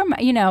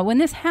when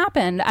this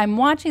happened, I'm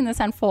watching this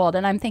unfold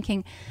and I'm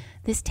thinking,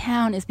 this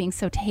town is being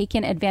so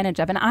taken advantage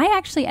of. And I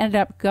actually ended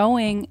up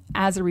going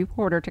as a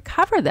reporter to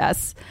cover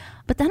this.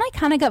 But then I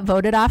kind of got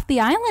voted off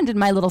the island in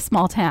my little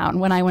small town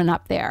when I went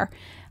up there.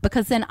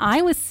 Because then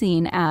I was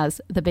seen as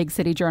the big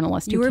city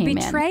journalist who came in. You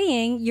were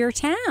betraying your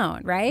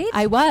town, right?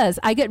 I was.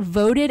 I got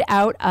voted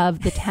out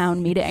of the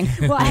town meeting.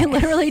 Well, I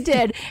literally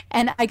did.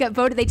 And I got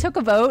voted. They took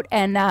a vote.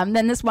 And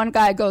then this one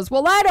guy goes,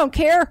 well, I don't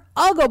care.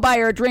 I'll go buy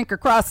her a drink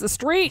across the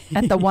street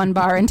at the one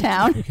bar in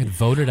town. You get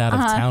voted out of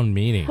town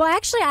meeting. Well,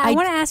 actually, I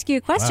want to ask you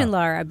a question,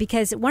 Laura,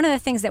 because one of the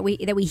things that we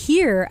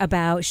hear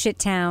about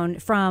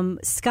Shittown from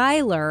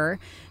Skylar,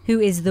 who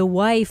is the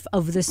wife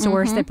of the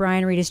source that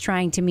Brian Reed is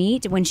trying to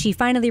meet, when she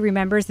finally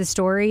remembers the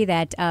story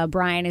that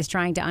Brian is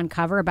trying to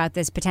uncover about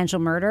this potential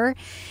murder,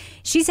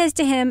 she says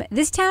to him,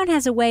 this town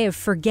has a way of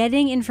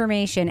forgetting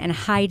information and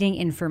hiding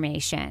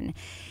information.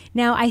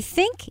 Now, I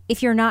think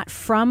if you're not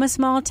from a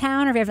small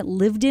town or if you haven't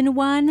lived in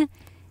one,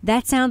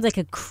 that sounds like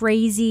a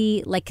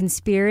crazy like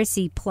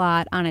conspiracy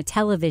plot on a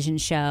television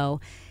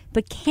show.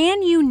 But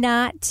can you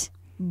not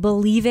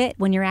believe it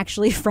when you're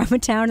actually from a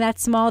town that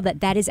small,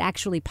 that is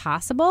actually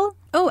possible?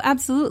 Oh,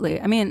 absolutely.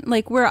 I mean,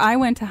 like where I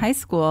went to high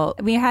school,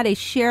 we had a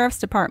sheriff's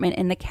department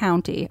in the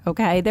county,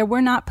 okay? There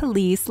were not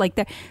police, like,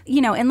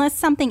 unless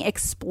something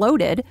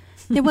exploded,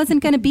 there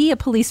wasn't going to be a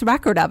police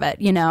record of it,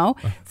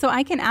 So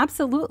I can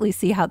absolutely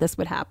see how this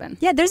would happen.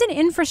 Yeah, there's an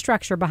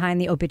infrastructure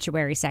behind the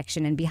obituary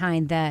section and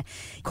behind the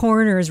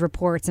coroner's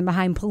reports and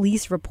behind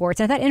police reports.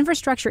 And if that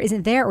infrastructure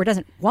isn't there or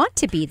doesn't want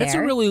to be there. That's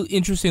a really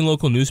interesting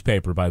local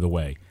newspaper, by the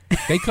way.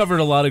 They covered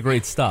a lot of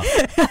great stuff.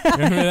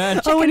 Remember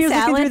that? Chicken when he was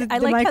salad. looking through the I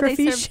like how they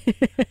microfiche.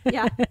 served.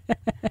 Yeah,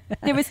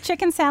 there was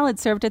chicken salad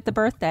served at the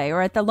birthday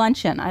or at the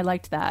luncheon. I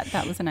liked that.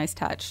 That was a nice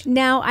touch.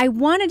 Now, I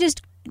want to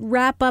just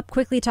wrap up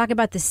quickly, talk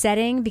about the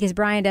setting, because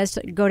Brian does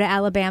go to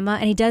Alabama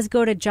and he does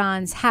go to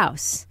John's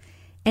house.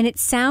 And it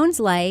sounds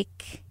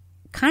like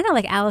kind of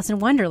like Alice in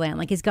Wonderland,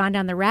 like he's gone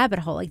down the rabbit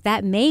hole. Like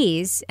that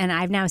maze, and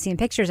I've now seen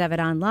pictures of it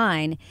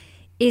online,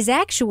 is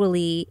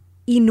actually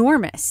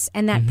enormous.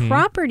 And that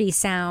property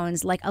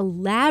sounds like a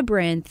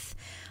labyrinth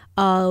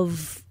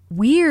of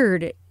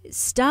weird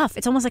stuff.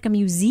 It's almost like a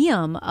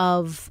museum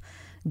of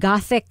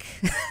Gothic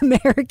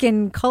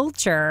American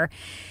culture.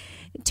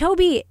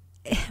 Toby,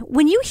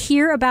 when you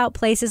hear about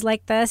places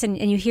like this and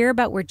you hear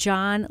about where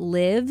John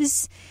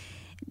lives,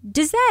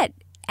 does that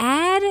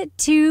add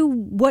to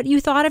what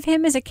you thought of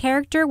him as a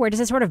character? Where does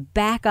it sort of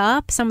back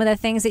up some of the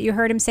things that you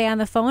heard him say on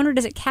the phone? Or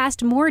does it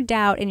cast more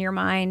doubt in your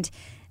mind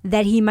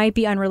that he might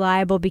be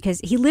unreliable because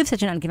he lives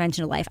such an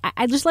unconventional life?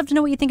 I'd just love to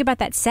know what you think about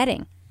that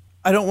setting.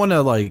 I don't want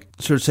to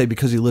sort of say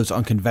because he lives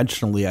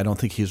unconventionally, I don't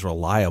think he's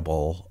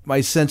reliable. My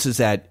sense is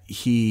that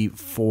he,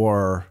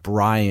 for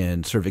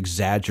Brian, sort of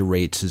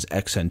exaggerates his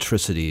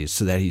eccentricities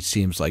so that he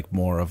seems like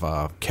more of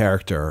a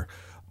character.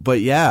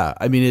 But yeah,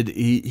 I mean,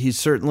 he's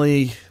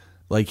certainly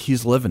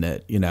he's living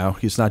it.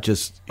 He's not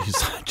just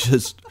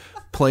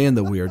playing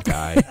the weird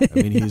guy. I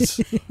mean, he's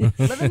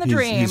living the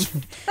dream.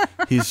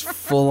 He's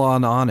full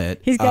on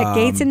it. He's got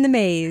Gates in the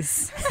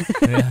maze.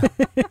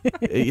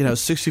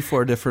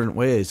 64 different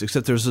ways,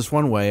 except there's this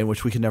one way in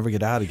which we can never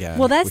get out again.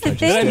 Well, that's the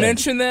thing. Did I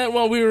mention that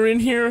while we were in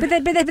here?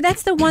 But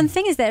that's the one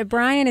thing is that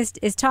Brian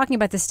is talking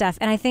about this stuff,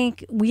 and I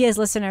think we as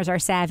listeners are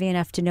savvy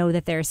enough to know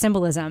that there's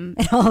symbolism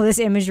in all of this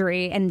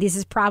imagery, and this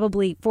is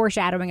probably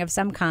foreshadowing of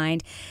some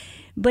kind.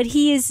 But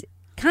he is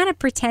kind of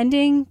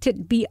pretending to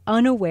be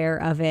unaware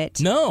of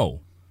it. No.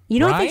 You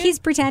don't think he's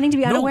pretending to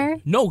be unaware?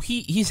 No,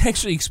 he's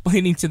actually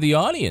explaining to the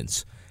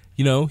audience.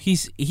 He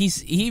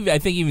I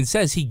think even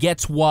says he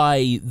gets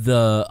why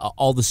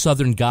all the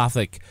Southern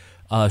Gothic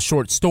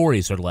short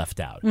stories are left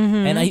out.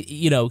 And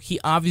he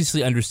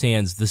obviously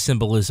understands the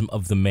symbolism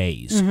of the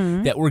maze,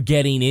 that we're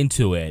getting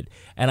into it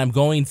and I'm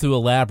going through a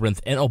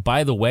labyrinth, and oh,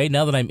 by the way,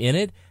 now that I'm in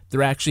it,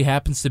 there actually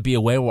happens to be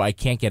a way where I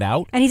can't get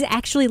out. And he's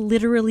actually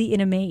literally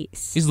in a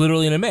maze. He's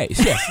literally in a maze,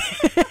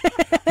 yes.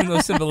 No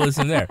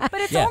symbolism there. But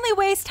it's only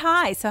waist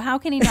high, so how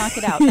can he knock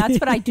it out? That's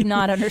what I do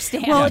not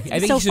understand. Well, I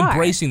think he's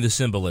embracing the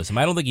symbolism.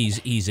 I don't think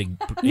he's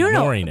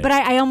ignoring it. But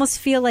I almost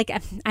feel like,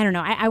 I don't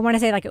know, I want to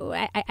say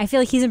I feel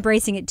like he's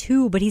embracing it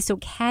too, but he's so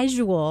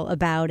casual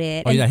about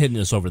it. He's not hitting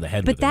us over the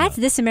head with it. But that's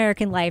This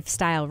American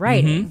Lifestyle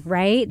writing,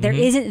 right? There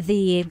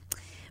isn't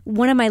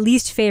one of my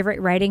least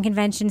favorite writing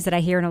conventions that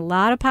I hear in a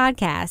lot of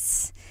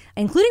podcasts,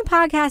 including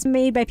podcasts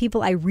made by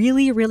people I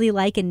really, really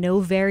like and know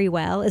very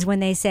well, is when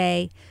they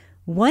say,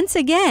 once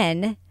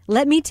again,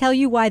 let me tell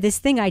you why this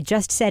thing I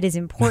just said is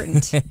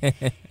important.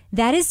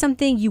 That is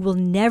something you will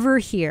never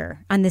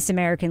hear on This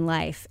American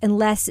Life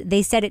unless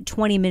they said it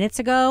 20 minutes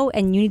ago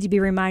and you need to be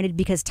reminded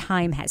because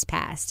time has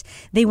passed.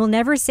 They will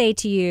never say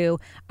to you,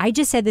 I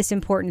just said this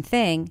important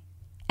thing,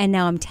 and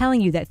now I'm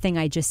telling you that thing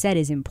I just said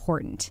is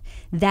important.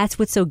 That's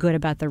what's so good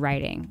about the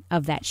writing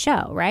of that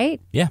show, right?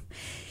 Yeah.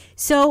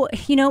 So,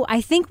 I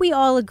think we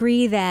all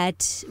agree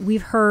that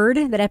we've heard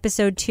that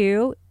episode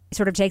 2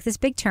 sort of takes this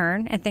big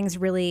turn and things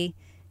really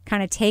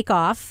kind of take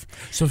off.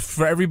 So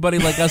for everybody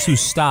like us who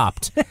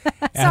stopped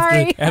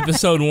after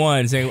episode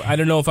 1 saying, I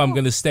don't know if I'm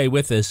going to stay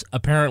with this,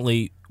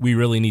 apparently we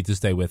really need to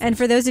stay with it. And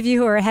for those of you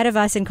who are ahead of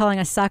us and calling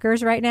us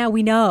suckers right now,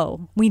 we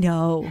know.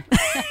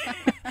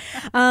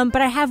 But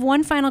I have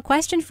one final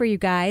question for you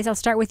guys. I'll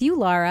start with you,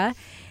 Laura.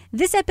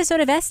 This episode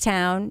of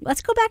S-Town,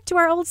 let's go back to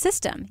our old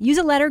system. Use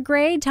a letter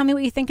grade, tell me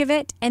what you think of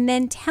it, and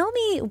then tell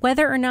me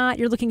whether or not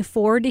you're looking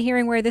forward to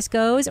hearing where this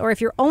goes, or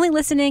if you're only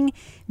listening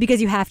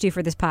because you have to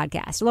for this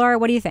podcast. Laura,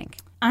 what do you think?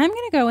 I'm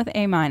going to go with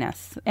A-.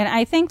 And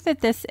I think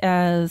that this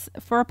is,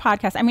 for a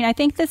podcast, I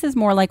think this is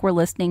more like we're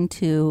listening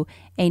to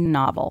a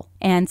novel.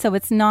 And so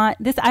it's not,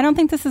 I don't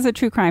think this is a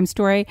true crime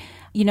story.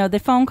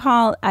 The phone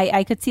call,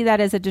 I could see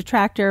that as a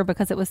detractor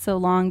because it was so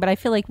long, but I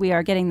feel like we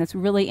are getting this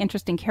really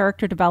interesting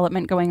character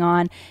development going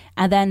on.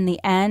 And then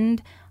the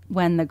end,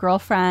 when the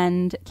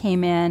girlfriend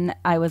came in,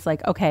 I was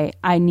like, okay,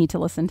 I need to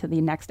listen to the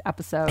next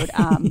episode.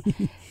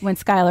 When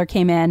Skylar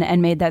came in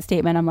and made that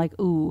statement, I'm like,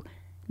 ooh,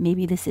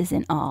 maybe this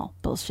isn't all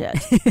bullshit.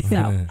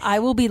 So I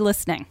will be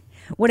listening.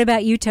 What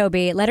about you,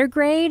 Toby? Letter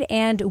grade,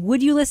 and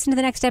would you listen to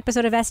the next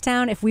episode of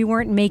S-Town if we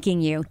weren't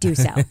making you do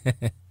so?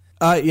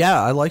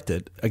 Yeah, I liked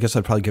it. I guess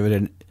I'd probably give it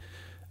an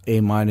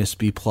A-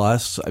 B+.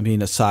 I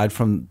mean, aside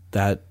from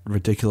that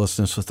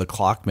ridiculousness with the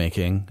clock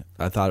making,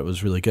 I thought it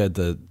was really good.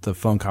 The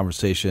phone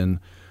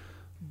conversation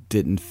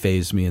didn't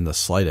faze me in the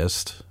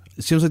slightest.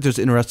 It seems like there's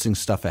interesting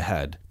stuff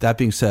ahead. That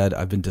being said,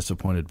 I've been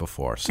disappointed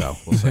before, so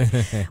we'll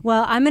see.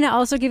 Well, I'm going to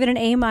also give it an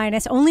A-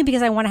 only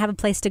because I want to have a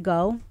place to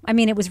go.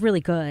 It was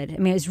really good. It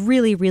was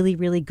really, really,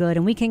 really good.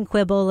 And we can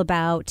quibble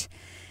about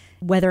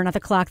whether or not the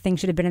clock thing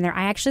should have been in there.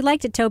 I actually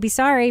liked it, Toby.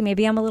 Sorry,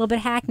 maybe I'm a little bit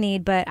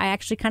hackneyed, but I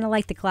actually kind of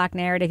liked the clock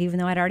narrative, even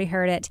though I'd already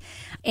heard it.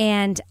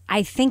 And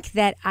I think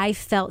that I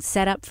felt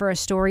set up for a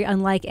story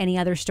unlike any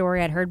other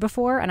story I'd heard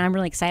before, and I'm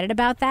really excited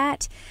about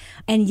that.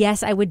 And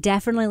yes, I would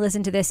definitely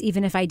listen to this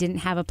even if I didn't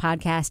have a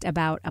podcast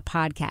about a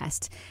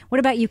podcast. What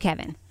about you,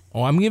 Kevin?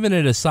 Oh, I'm giving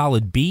it a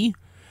solid B.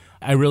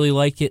 I really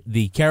like it.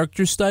 The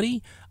character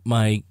study.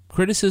 My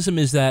criticism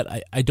is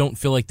that I don't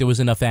feel like there was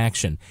enough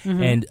action.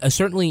 And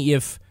certainly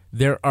if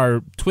There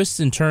are twists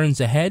and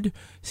turns ahead.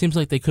 Seems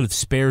like they could have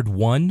spared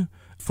one.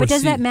 But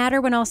does that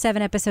matter when all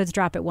 7 episodes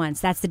drop at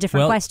once? That's the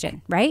different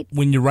question, right?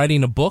 When you're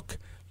writing a book,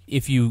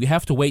 if you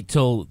have to wait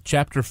till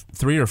chapter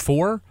 3 or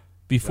 4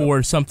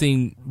 before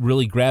something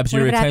really grabs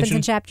your attention. What happens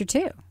in chapter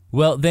 2?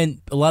 Well,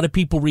 then a lot of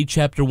people read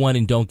chapter 1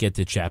 and don't get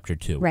to chapter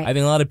 2. Right. I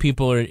think a lot of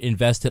people are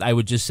invested. I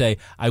would just say,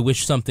 I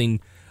wish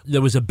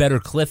there was a better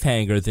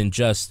cliffhanger than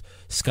just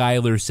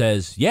Skylar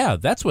says, yeah,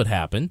 that's what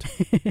happened.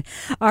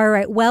 All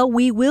right. Well,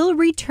 we will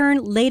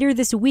return later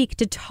this week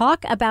to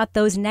talk about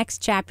those next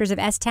chapters of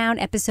S-Town.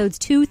 Episodes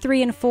 2,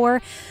 3, and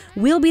 4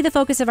 will be the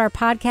focus of our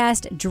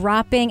podcast,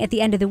 dropping at the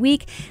end of the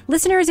week.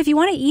 Listeners, if you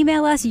want to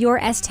email us your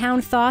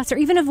S-Town thoughts or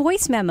even a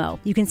voice memo,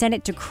 you can send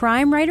it to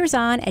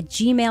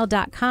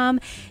crimewriterson@gmail.com.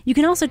 You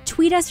can also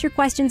tweet us your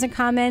questions and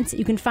comments.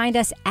 You can find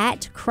us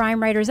at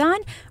Crime Writers On,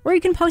 or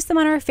you can post them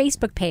on our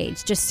Facebook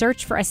page. Just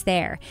search for us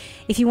there.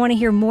 If you want to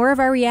hear more of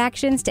our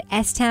reactions to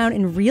S-Town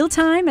in real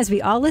time as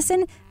we all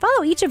listen,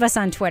 follow each of us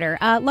on Twitter.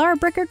 Laura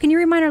Bricker, can you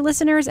remind our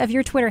listeners of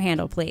your Twitter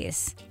handle,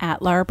 please?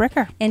 At Laura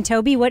Bricker. And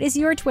Toby, what is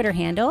your Twitter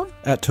handle?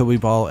 At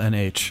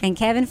TobyBallNH. And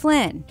Kevin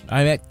Flynn?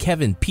 I'm at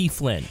Kevin P.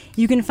 Flynn.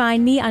 You can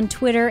find me on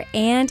Twitter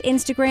and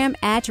Instagram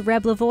at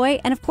Reb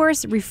Lavoie. And of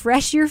course,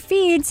 refresh your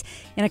feeds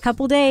in a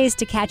couple days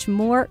to catch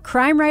more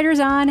Crime Writers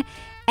on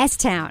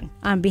S-Town.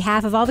 On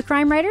behalf of all the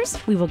crime writers,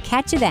 we will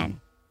catch you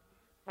then.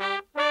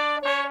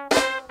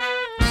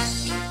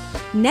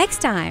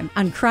 Next time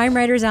on Crime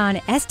Writers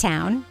on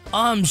S-Town.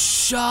 I'm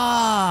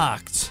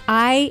shocked.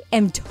 I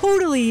am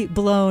totally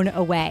blown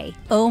away.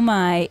 Oh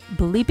my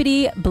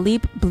bleepity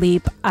bleep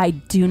bleep. I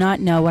do not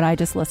know what I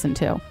just listened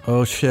to.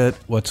 Oh shit,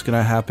 what's going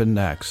to happen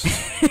next?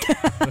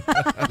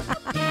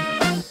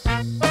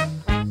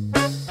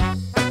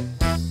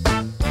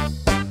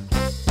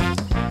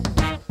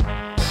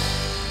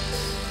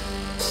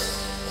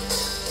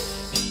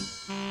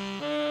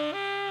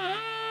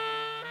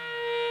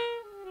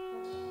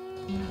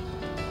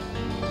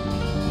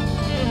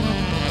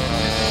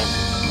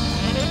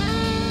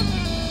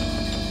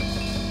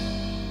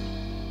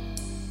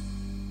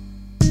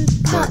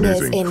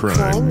 Partners in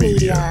Crime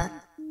Media.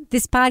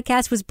 This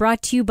podcast was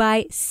brought to you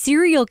by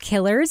Serial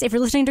Killers. If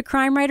you're listening to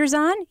Crime Writers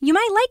On, you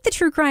might like the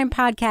true crime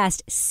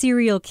podcast,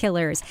 Serial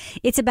Killers.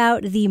 It's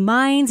about the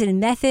minds and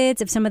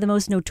methods of some of the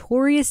most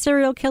notorious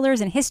serial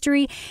killers in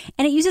history,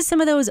 and it uses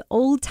some of those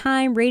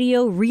old-time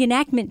radio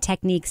reenactment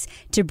techniques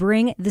to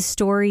bring the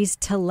stories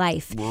to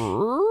life.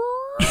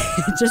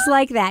 Just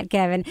like that,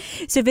 Kevin.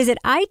 So visit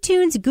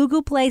iTunes,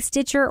 Google Play,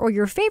 Stitcher, or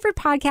your favorite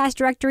podcast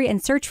directory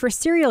and search for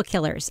Serial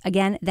Killers.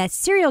 Again, that's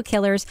Serial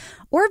Killers.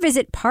 Or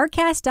visit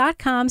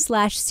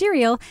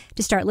parcast.com/serial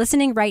to start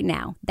listening right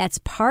now. That's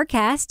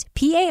Parcast,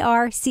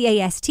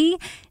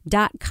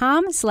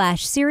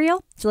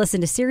 PARCAST.com/serial to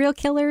listen to Serial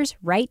Killers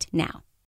right now.